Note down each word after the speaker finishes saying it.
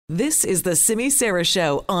This is the Simi Sara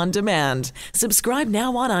Show on demand. Subscribe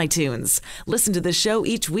now on iTunes. Listen to the show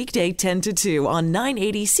each weekday 10 to 2 on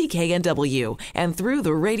 980 CKNW and through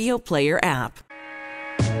the Radio Player app.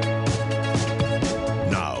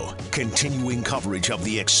 Now, continuing coverage of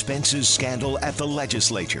the expenses scandal at the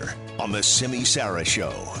legislature on the Simi Sara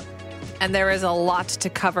Show. And there is a lot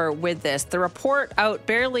to cover with this. The report out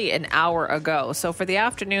barely an hour ago. So for the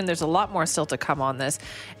afternoon, there's a lot more still to come on this,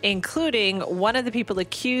 including one of the people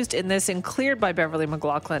accused in this and cleared by Beverly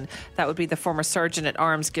McLaughlin. That would be the former Sergeant at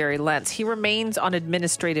Arms, Gary Lentz. He remains on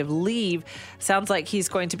administrative leave. Sounds like he's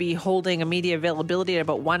going to be holding a media availability at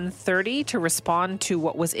about 1:30 to respond to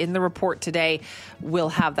what was in the report today. We'll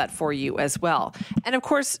have that for you as well. And of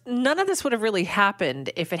course, none of this would have really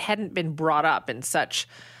happened if it hadn't been brought up in such,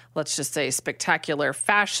 let's just say, spectacular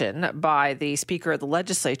fashion by the Speaker of the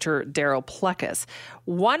Legislature, Darryl Plecas.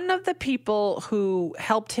 One of the people who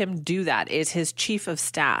helped him do that is his Chief of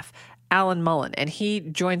Staff, Alan Mullen, and he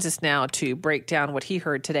joins us now to break down what he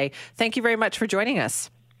heard today. Thank you very much for joining us.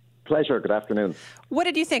 Pleasure. Good afternoon. What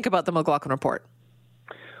did you think about the McLaughlin report?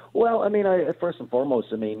 Well, I mean, first and foremost,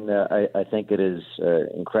 I think it is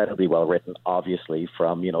incredibly well written, obviously,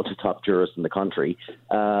 from, the top jurist in the country.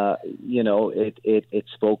 It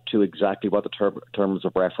spoke to exactly what the terms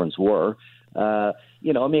of reference were. I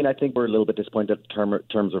think we're a little bit disappointed that the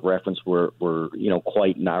terms of reference were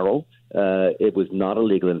quite narrow. It was not a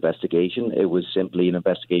legal investigation. It was simply an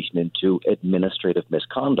investigation into administrative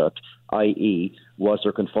misconduct, i.e., was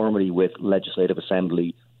there conformity with Legislative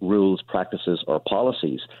Assembly rules, practices, or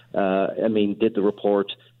policies? Did the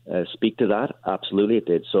report speak to that? Absolutely, it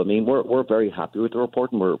did. So, we're very happy with the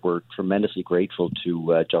report, and we're tremendously grateful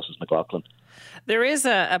to Justice McLaughlin. There is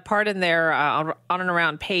a part in there on and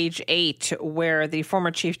around page 8 where the former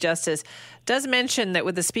Chief Justice does mention that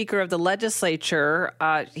with the Speaker of the Legislature,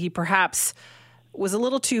 he perhaps was a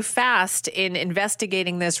little too fast in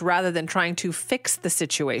investigating this rather than trying to fix the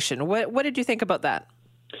situation. What did you think about that?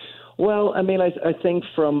 Well, I think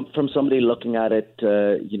from somebody looking at it,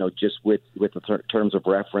 just with the terms of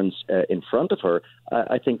reference in front of her,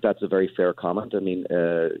 I think that's a very fair comment.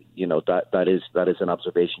 That is an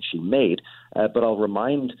observation she made. But I'm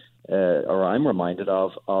reminded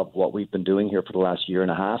of what we've been doing here for the last year and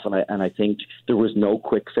a half, and I think there was no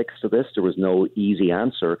quick fix to this. There was no easy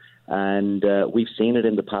answer, and we've seen it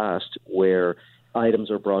in the past where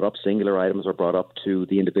items are brought up, singular items are brought up to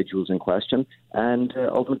the individuals in question, and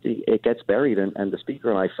ultimately it gets buried. And the Speaker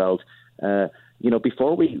and I felt,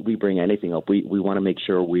 before we bring anything up, we want to make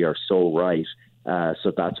sure we are so right.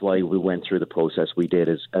 So that's why we went through the process we did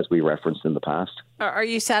as we referenced in the past. Are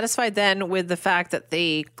you satisfied then with the fact that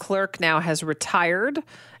the clerk now has retired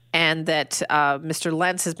and that Mr.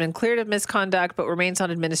 Lentz has been cleared of misconduct but remains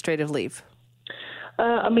on administrative leave?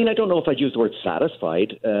 I don't know if I'd use the word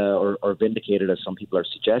satisfied or vindicated, as some people are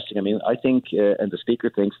suggesting. I think, and the Speaker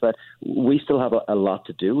thinks, that we still have a lot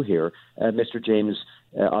to do here. Mr. James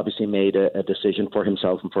obviously made a decision for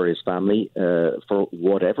himself and for his family, for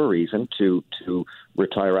whatever reason, to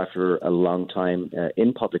retire after a long time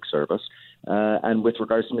in public service. And with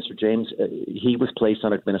regards to Mr. James, he was placed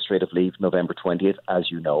on administrative leave November 20th, as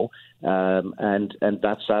you know, and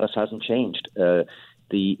that status hasn't changed.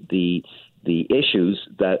 The issues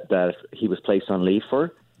that he was placed on leave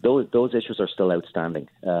for, those issues are still outstanding.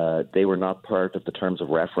 They were not part of the terms of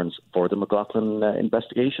reference for the McLaughlin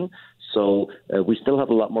investigation. So we still have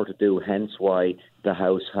a lot more to do, hence why the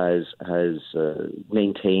House has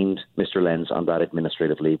maintained Mr. Lentz on that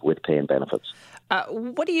administrative leave with pay and benefits.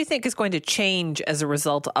 What do you think is going to change as a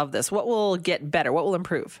result of this? What will get better? What will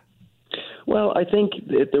improve? Well, I think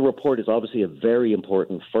the report is obviously a very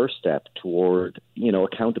important first step toward,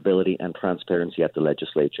 accountability and transparency at the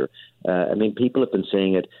legislature. People have been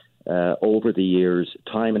saying it over the years,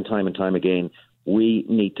 time and time and time again. We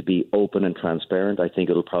need to be open and transparent. I think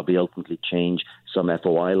it'll probably ultimately change some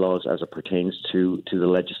FOI laws as it pertains to the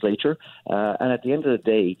legislature. And at the end of the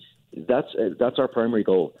day, that's our primary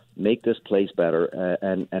goal. Make this place better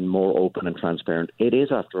and more open and transparent. It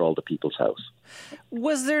is, after all, the people's house.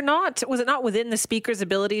 Was it not within the Speaker's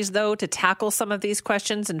abilities, though, to tackle some of these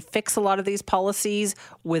questions and fix a lot of these policies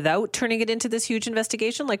without turning it into this huge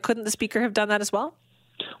investigation? Couldn't the Speaker have done that as well?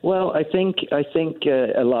 Well, I think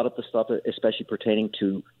a lot of the stuff, especially pertaining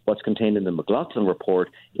to what's contained in the McLaughlin report,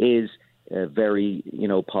 is very,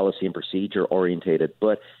 policy and procedure orientated.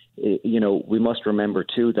 But we must remember,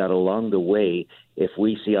 too, that along the way, if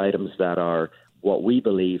we see items that are what we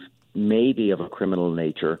believe may be of a criminal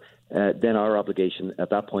nature, then our obligation at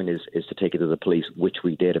that point is to take it to the police, which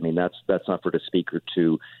we did. I mean, that's not for the Speaker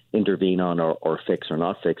to intervene on or fix or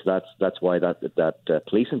not fix. That's why that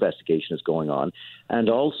police investigation is going on, and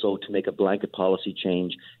also to make a blanket policy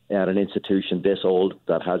change at an institution this old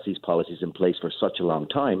that has these policies in place for such a long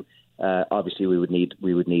time. Obviously, we would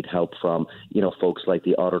need help from folks like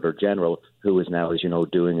the Auditor General, who is now, as you know,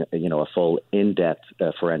 doing a full in-depth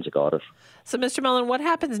forensic audit. So, Mr. Mullen, what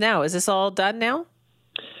happens now? Is this all done now?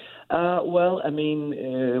 Well, I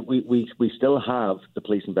mean, we still have the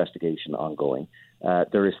police investigation ongoing.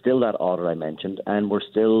 There is still that audit I mentioned, and we're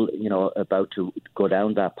still, about to go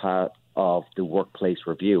down that path of the workplace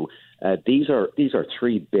review. These are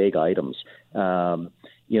three big items.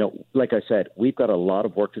 Like I said, we've got a lot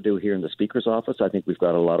of work to do here in the Speaker's office. I think we've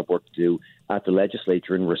got a lot of work to do at the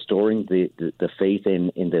legislature in restoring the faith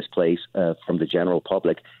in this place from the general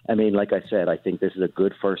public. I mean, like I said, I think this is a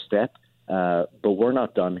good first step. But we're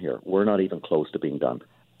not done here. We're not even close to being done.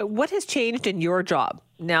 What has changed in your job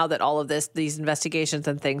now that all of these investigations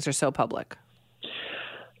and things are so public?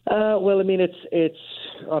 Well, I mean, it's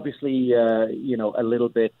obviously a little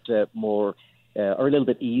bit more or a little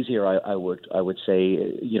bit easier. I would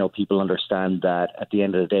say people understand that at the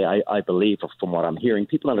end of the day, I believe from what I'm hearing,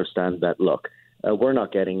 people understand that look. We're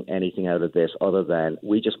not getting anything out of this other than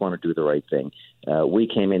we just want to do the right thing. We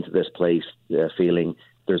came into this place feeling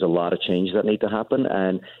there's a lot of changes that need to happen,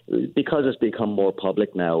 and because it's become more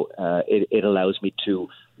public now, it allows me to,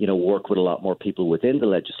 work with a lot more people within the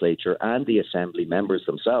legislature and the assembly members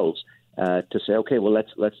themselves to say, okay, well,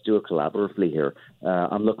 let's do it collaboratively here.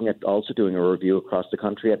 I'm looking at also doing a review across the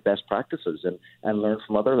country at best practices and learn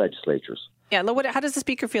from other legislatures. Yeah, how does the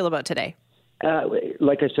Speaker feel about today?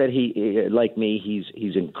 Like I said, he like me,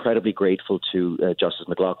 he's incredibly grateful to Justice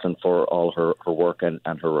McLaughlin for all her work and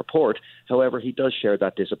her report. However, he does share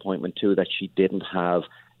that disappointment too that she didn't have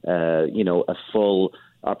a full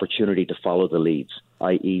opportunity to follow the leads,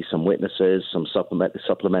 i.e. some witnesses, some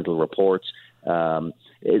supplemental reports. And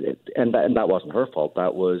that wasn't her fault.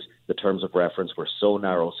 That was the terms of reference were so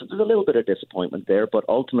narrow. So there's a little bit of disappointment there, but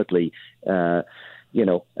ultimately, her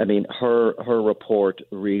report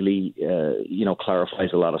really, clarifies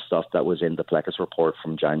a lot of stuff that was in the Plecas report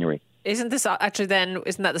from January. Isn't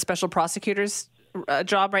that the special prosecutor's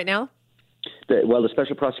job right now? The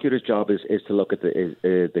special prosecutor's job is to look at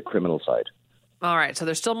the criminal side. All right. So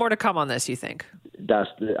there's still more to come on this, you think?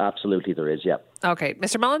 Absolutely there is, yeah. Okay.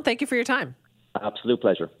 Mr. Mullen, thank you for your time. Absolute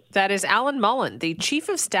pleasure. That is Alan Mullen, the Chief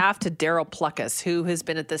of Staff to Darryl Plecas, who has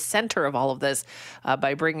been at the center of all of this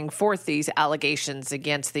by bringing forth these allegations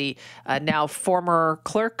against the now former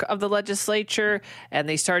clerk of the legislature and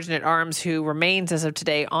the Sergeant-at-Arms who remains, as of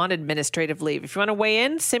today, on administrative leave. If you want to weigh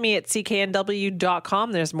in, simi at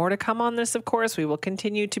cknw.com. There's more to come on this, of course. We will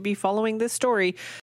continue to be following this story.